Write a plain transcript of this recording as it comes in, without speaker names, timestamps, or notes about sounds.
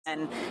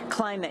and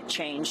climate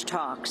change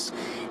talks.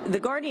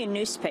 The Guardian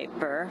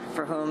newspaper,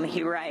 for whom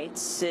he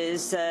writes,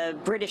 is a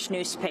British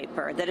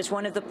newspaper that is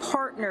one of the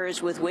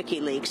partners with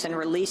WikiLeaks in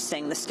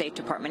releasing the State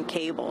Department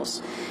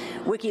cables.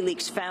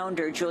 WikiLeaks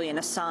founder Julian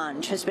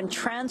Assange has been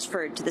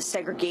transferred to the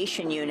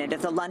segregation unit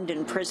of the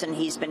London prison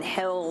he's been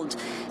held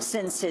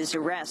since his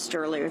arrest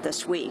earlier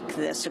this week,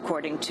 this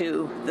according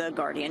to the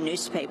Guardian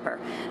newspaper.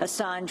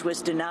 Assange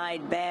was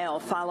denied bail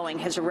following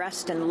his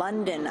arrest in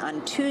London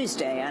on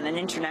Tuesday on an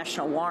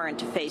international warrant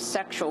to face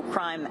sexual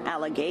crime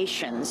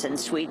allegations in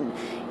Sweden.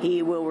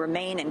 He will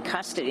remain in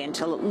custody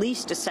until at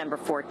least December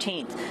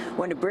 14th,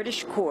 when a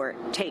British court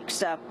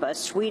takes up a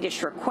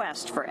Swedish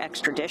request for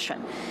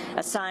extradition.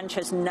 Assange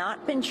has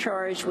not been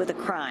charged with a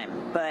crime,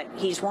 but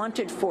he's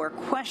wanted for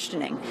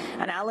questioning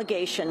on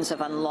allegations of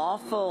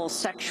unlawful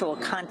sexual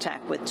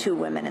contact with 2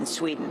 women in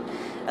Sweden.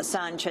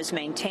 Assange has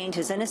maintained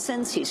his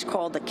innocence. He's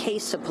called the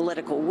case a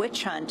political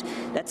witch hunt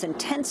that's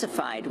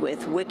intensified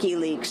with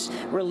WikiLeaks'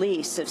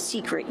 release of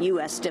secret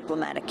U.S.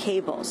 diplomatic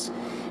cables.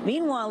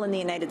 Meanwhile, in the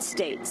United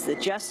States, the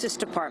Justice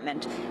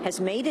Department has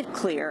made it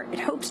clear it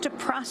hopes to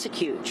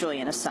prosecute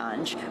Julian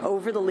Assange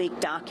over the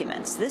leaked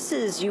documents. This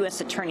is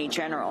U.S. Attorney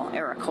General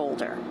Eric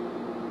Holder.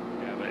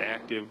 We have an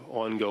active,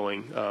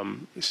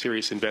 ongoing,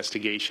 serious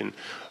investigation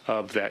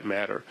of that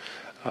matter.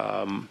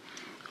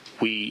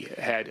 We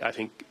had, I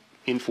think,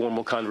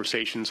 informal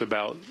conversations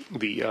about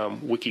the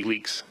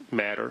WikiLeaks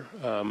matter,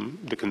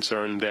 the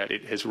concern that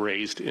it has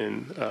raised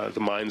in the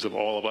minds of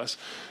all of us.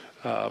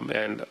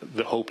 And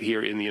the hope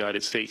here in the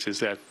United States is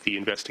that the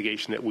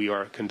investigation that we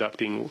are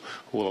conducting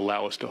will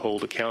allow us to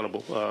hold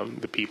accountable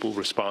the people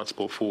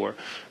responsible for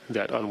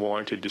that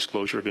unwarranted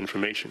disclosure of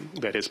information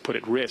that has put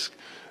at risk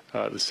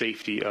the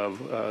safety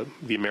of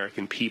the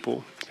American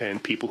people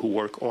and people who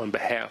work on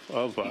behalf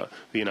of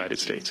the United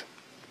States.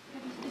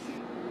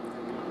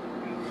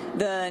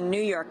 The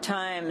New York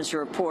Times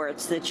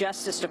reports the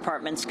Justice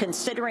Department's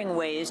considering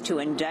ways to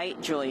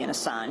indict Julian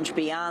Assange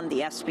beyond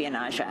the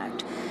Espionage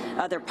Act.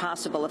 Other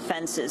possible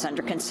offenses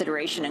under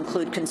consideration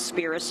include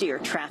conspiracy or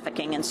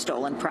trafficking in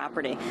stolen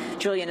property.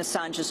 Julian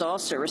Assange has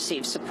also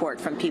received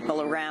support from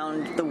people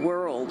around the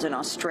world. In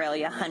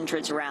Australia,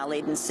 hundreds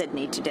rallied in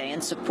Sydney today in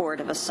support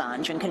of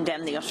Assange and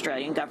condemned the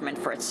Australian government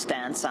for its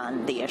stance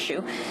on the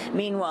issue.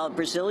 Meanwhile,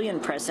 Brazilian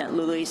President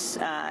Luiz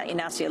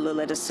Inácio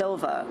Lula da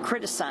Silva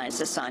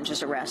criticized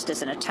Assange's arrest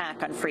as an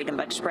attack on freedom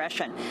of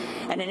expression.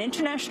 And an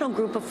international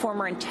group of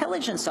former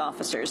intelligence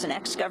officers and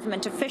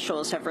ex-government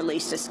officials have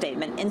released a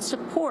statement in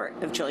support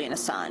of Julian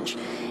Assange.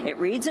 It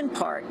reads in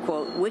part,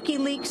 quote,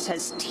 WikiLeaks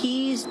has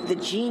teased the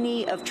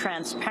genie of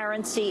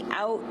transparency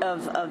out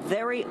of a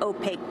very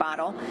opaque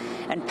bottle,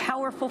 and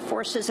powerful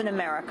forces in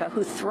America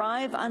who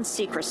thrive on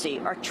secrecy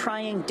are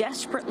trying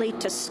desperately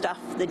to stuff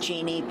the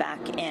genie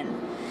back in.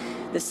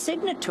 The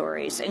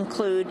signatories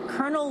include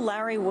Colonel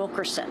Larry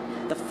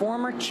Wilkerson, the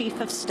former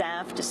Chief of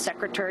Staff to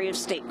Secretary of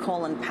State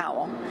Colin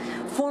Powell,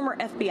 former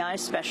FBI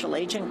Special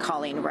Agent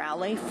Colleen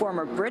Rowley,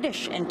 former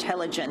British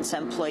intelligence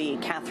employee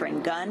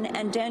Catherine Gunn,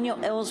 and Daniel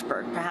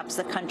Ellsberg, perhaps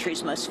the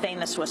country's most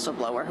famous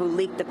whistleblower who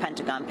leaked the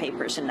Pentagon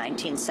Papers in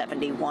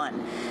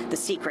 1971, the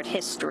secret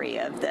history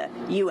of the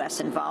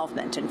U.S.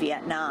 involvement in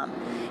Vietnam.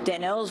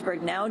 Dan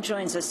Ellsberg now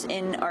joins us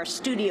in our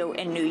studio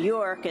in New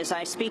York as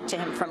I speak to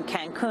him from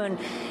Cancun.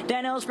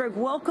 Dan Ellsberg,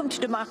 welcome to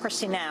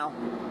Democracy Now!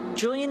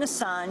 Julian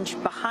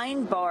Assange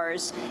behind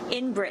bars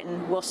in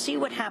Britain. We'll see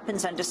what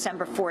happens on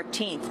December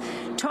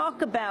 14th.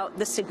 Talk about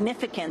the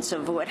significance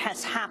of what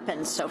has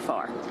happened so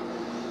far.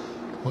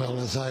 Well,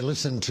 as I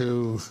listened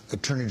to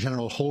Attorney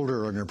General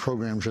Holder on your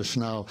program just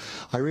now,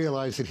 I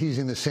realized that he's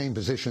in the same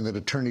position that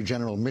Attorney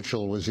General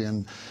Mitchell was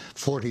in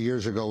 40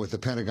 years ago with the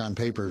Pentagon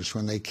Papers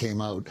when they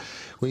came out.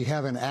 We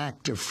have an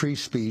act of free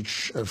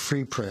speech, of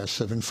free press,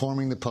 of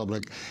informing the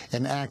public,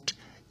 an act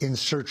in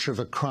search of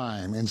a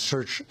crime, in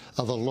search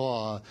of a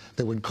law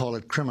that would call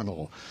it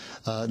criminal.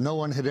 No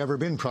one had ever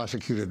been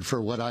prosecuted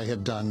for what I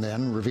had done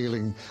then,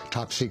 revealing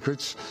top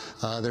secrets.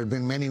 There had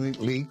been many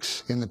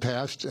leaks in the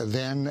past,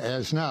 then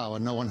as now,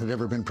 and no one had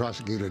ever been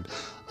prosecuted.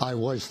 I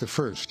was the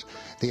first.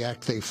 The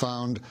act they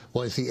found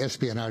was the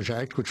Espionage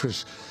Act, which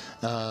was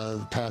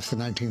passed in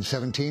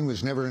 1917,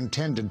 was never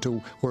intended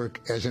to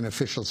work as an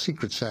official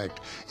secrets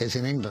act, as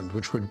in England,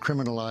 which would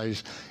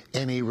criminalize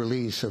any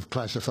release of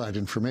classified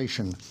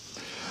information.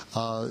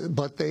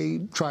 But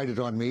they tried it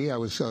on me. I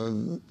was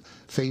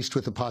faced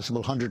with a possible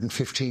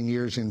 115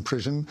 years in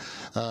prison,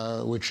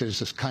 which is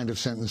this kind of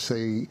sentence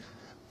they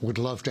would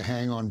love to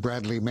hang on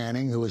Bradley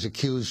Manning, who was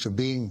accused of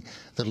being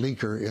the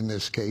leaker in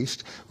this case.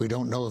 We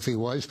don't know if he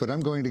was, but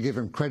I'm going to give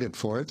him credit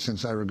for it,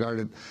 since I regard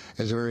it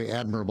as a very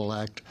admirable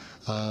act,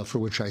 for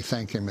which I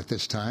thank him at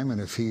this time. And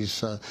if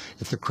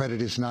the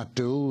credit is not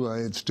due,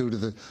 it's due to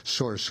the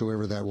source,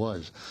 whoever that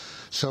was.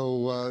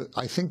 So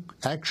I think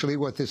actually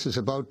what this is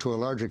about to a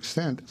large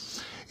extent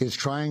is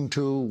trying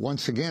to,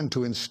 once again,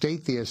 to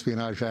instate the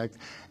Espionage Act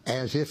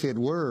as if it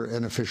were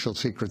an official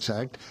secrets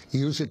act,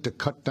 use it to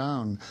cut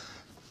down,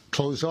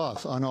 close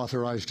off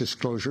unauthorized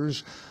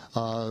disclosures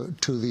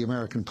to the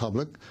American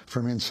public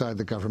from inside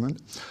the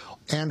government,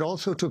 and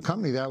also to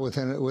accompany that with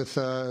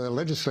a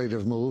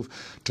legislative move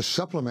to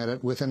supplement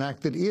it with an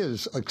act that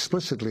is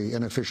explicitly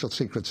an Official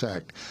Secrets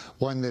Act,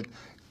 one that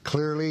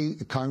clearly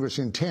Congress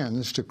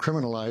intends to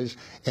criminalize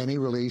any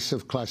release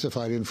of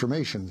classified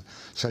information,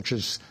 such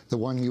as the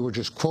one you were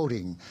just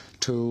quoting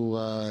to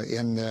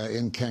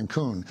in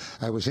Cancun.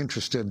 I was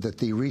interested that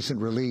the recent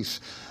release,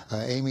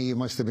 Amy, you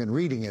must have been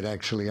reading it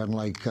actually,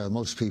 unlike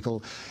most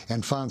people,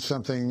 and found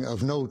something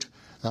of note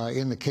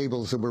in the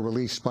cables that were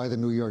released by the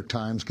New York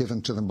Times,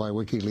 given to them by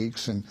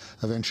WikiLeaks and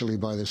eventually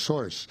by the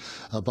source,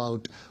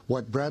 about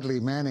what Bradley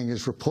Manning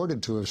is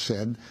reported to have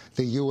said,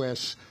 the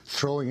U.S.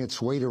 throwing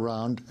its weight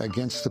around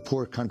against the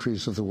poor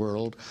countries of the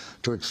world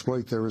to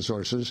exploit their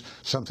resources,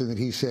 something that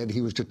he said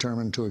he was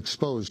determined to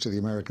expose to the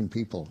American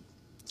people.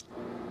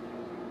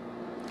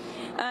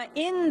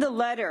 In the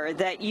letter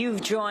that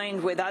you've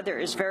joined with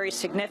others very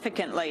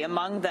significantly,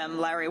 among them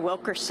Larry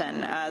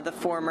Wilkerson, the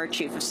former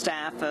chief of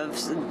staff of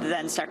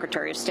then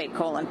Secretary of State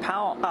Colin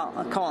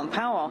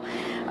Powell,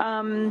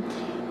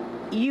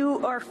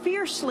 you are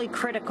fiercely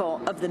critical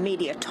of the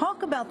media.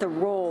 Talk about the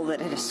role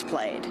that it has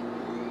played.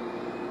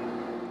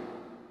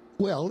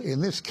 Well, in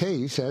this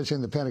case, as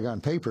in the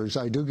Pentagon Papers,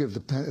 I do give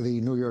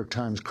the New York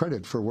Times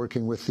credit for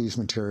working with these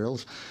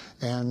materials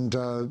and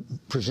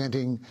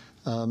presenting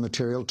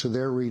material to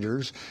their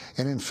readers.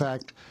 And in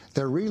fact,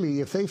 they're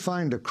really, if they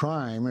find a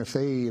crime, if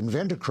they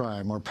invent a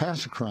crime or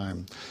pass a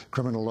crime,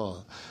 criminal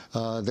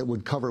law, that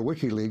would cover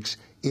WikiLeaks,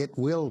 it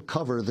will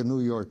cover the New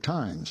York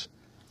Times.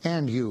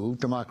 And you,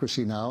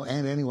 Democracy Now!,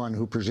 and anyone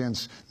who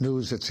presents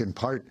news that's in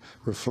part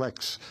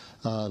reflects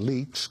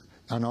leaks,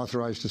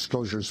 unauthorized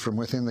disclosures from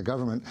within the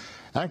government.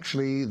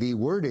 Actually, the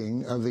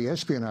wording of the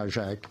Espionage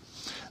Act,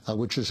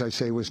 which, as I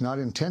say, was not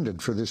intended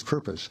for this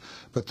purpose,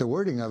 but the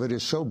wording of it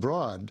is so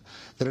broad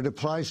that it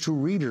applies to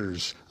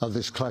readers of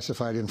this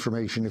classified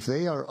information. If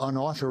they are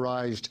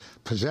unauthorized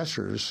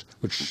possessors,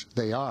 which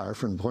they are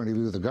from the point of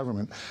view of the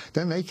government,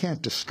 then they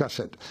can't discuss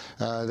it.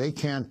 They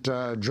can't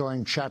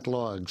join chat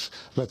logs,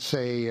 let's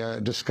say,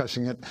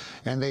 discussing it,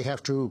 and they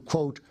have to,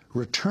 quote,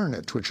 return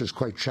it, which is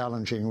quite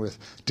challenging with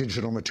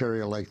digital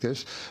material like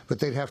this, but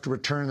they'd have to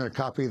return their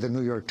copy of the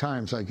New York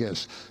Times, I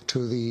guess,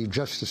 to the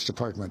Justice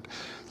Department.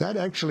 That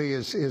actually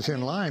is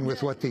in line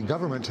with what the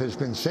government has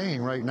been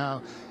saying right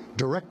now,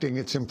 directing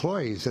its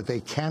employees that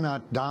they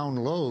cannot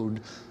download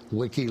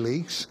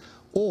WikiLeaks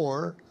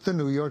or the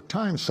New York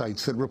Times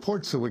sites that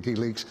reports the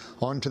WikiLeaks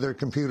onto their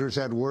computers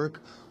at work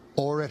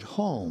or at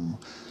home,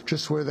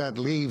 just where that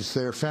leaves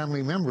their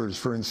family members,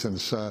 for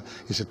instance.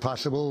 Is it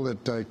possible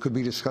that it could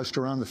be discussed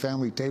around the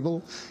family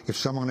table if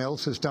someone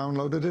else has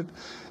downloaded it?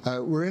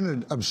 We're in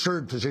an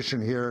absurd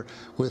position here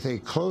with a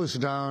close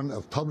down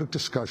of public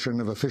discussion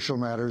of official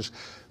matters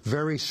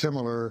very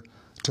similar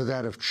to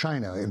that of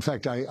China. In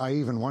fact, I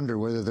even wonder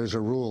whether there's a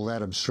rule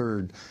that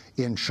absurd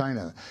in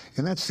China.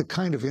 And that's the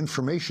kind of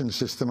information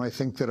system I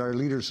think that our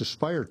leaders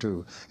aspire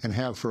to and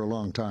have for a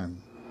long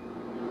time.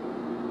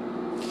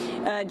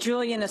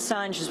 Julian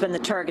Assange has been the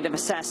target of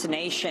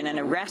assassination and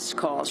arrest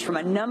calls from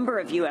a number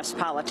of U.S.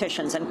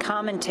 politicians and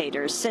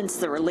commentators since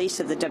the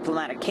release of the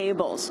diplomatic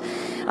cables.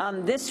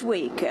 This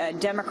week,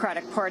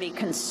 Democratic Party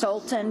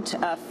consultant,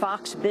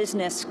 Fox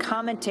Business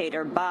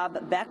commentator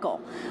Bob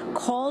Beckel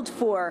called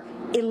for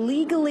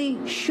illegally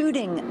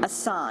shooting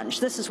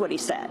Assange. This is what he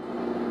said.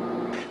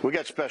 We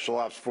got special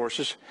ops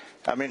forces.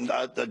 I mean,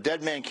 the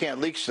dead man can't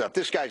leak stuff.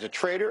 This guy's a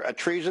traitor, a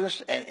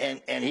treasonous,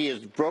 and he has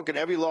broken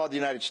every law of the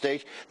United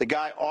States. The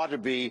guy ought to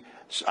be,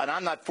 and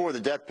I'm not for the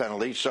death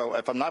penalty, so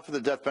if I'm not for the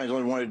death penalty, the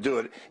only one to do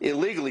it,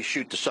 illegally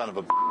shoot the son of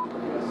a...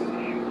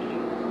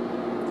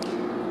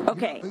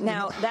 Okay,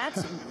 now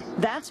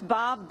that's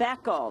Bob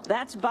Beckel.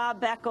 That's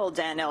Bob Beckel,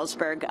 Dan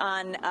Ellsberg,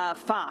 on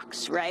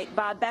Fox, right?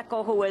 Bob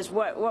Beckel, who was,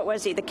 what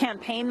was he, the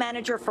campaign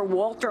manager for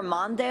Walter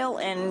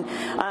Mondale in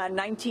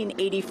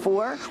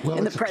 1984,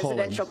 in the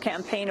presidential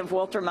campaign of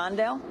Walter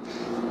Mondale?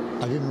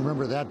 I didn't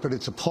remember that, but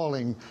it's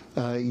appalling.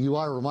 You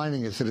are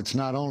reminding us that it's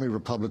not only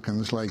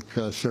Republicans like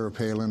Sarah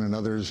Palin and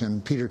others,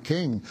 and Peter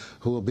King,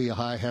 who will be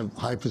have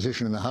high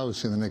position in the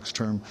House in the next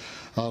term,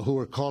 who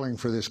are calling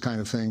for this kind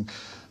of thing.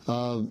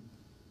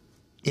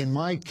 In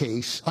my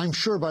case, I'm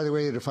sure, by the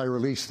way, that if I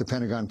released the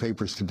Pentagon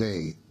Papers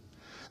today,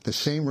 the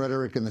same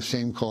rhetoric and the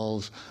same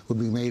calls would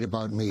be made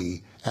about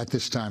me at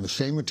this time. The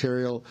same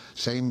material,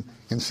 same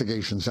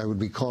instigations. I would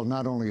be called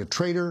not only a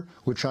traitor,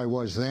 which I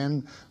was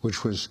then,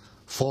 which was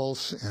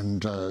false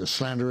and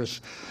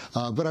slanderous,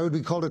 but I would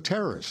be called a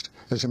terrorist,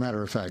 as a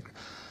matter of fact.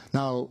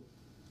 Now,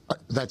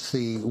 that's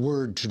the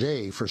word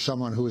today for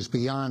someone who is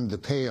beyond the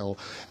pale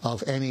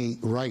of any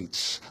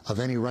rights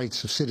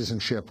of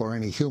citizenship or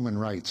any human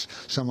rights,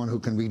 someone who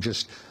can be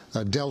just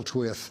dealt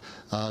with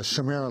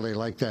summarily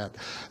like that.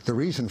 The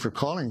reason for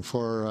calling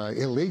for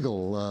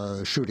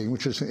illegal shooting,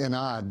 which is an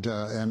odd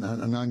and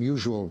an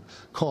unusual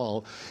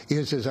call,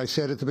 is, as I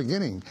said at the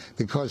beginning,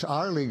 because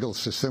our legal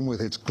system, with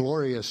its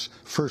glorious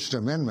First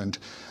Amendment,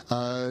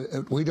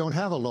 we don't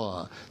have a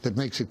law that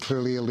makes it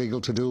clearly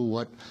illegal to do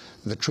what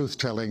the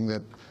truth-telling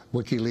that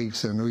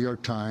WikiLeaks and the New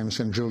York Times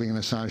and Julian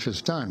Assange has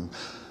done.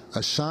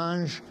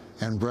 Assange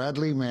and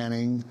Bradley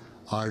Manning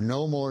are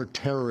no more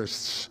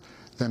terrorists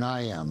than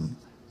I am,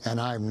 and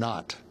I'm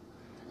not.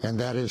 And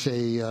that is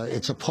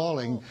it's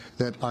appalling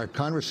that our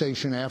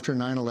conversation after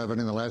 9/11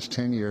 in the last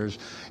 10 years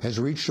has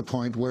reached a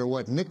point where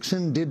what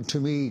Nixon did to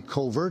me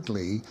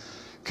covertly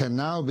can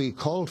now be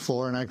called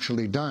for and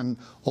actually done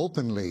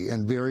openly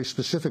and very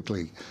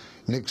specifically.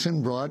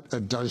 Nixon brought a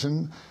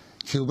dozen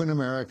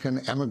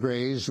Cuban-American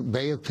emigres,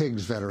 Bay of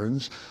Pigs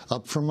veterans,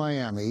 up from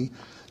Miami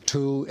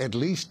to at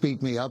least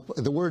beat me up.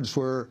 The words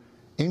were,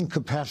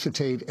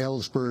 incapacitate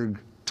Ellsberg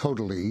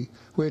totally,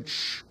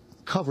 which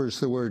covers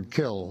the word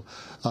kill,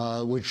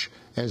 which,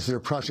 as their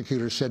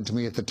prosecutor said to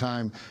me at the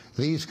time,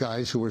 these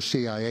guys who were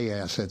CIA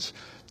assets,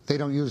 they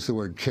don't use the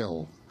word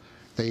kill.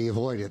 They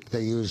avoid it.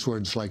 They use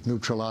words like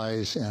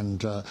neutralize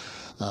and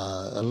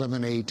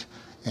eliminate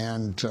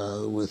and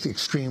with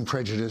extreme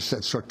prejudice,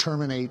 that sort of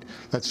terminate,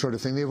 that sort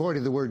of thing. They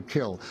avoided the word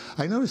kill.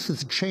 I notice that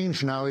the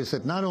change now is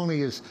that not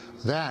only is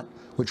that,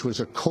 which was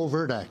a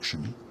covert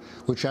action,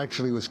 which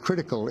actually was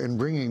critical in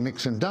bringing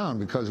Nixon down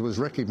because it was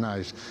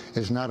recognized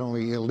as not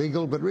only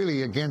illegal, but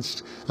really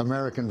against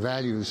American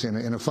values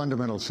in a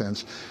fundamental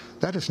sense.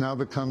 That has now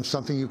become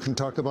something you can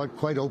talk about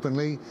quite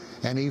openly,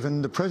 and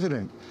even the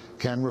president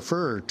can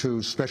refer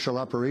to special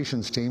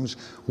operations teams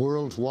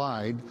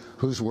worldwide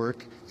whose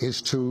work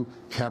is to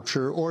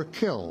capture or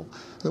kill.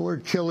 The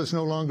word kill is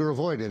no longer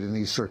avoided in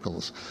these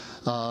circles.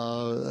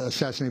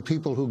 Assassinate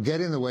people who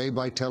get in the way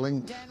by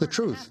telling the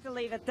truth. I have to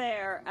leave it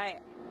there.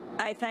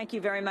 I thank you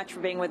very much for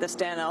being with us,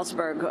 Dan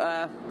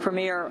Ellsberg,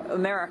 premier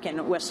American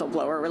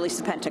whistleblower, released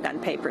the Pentagon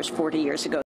Papers 40 years ago.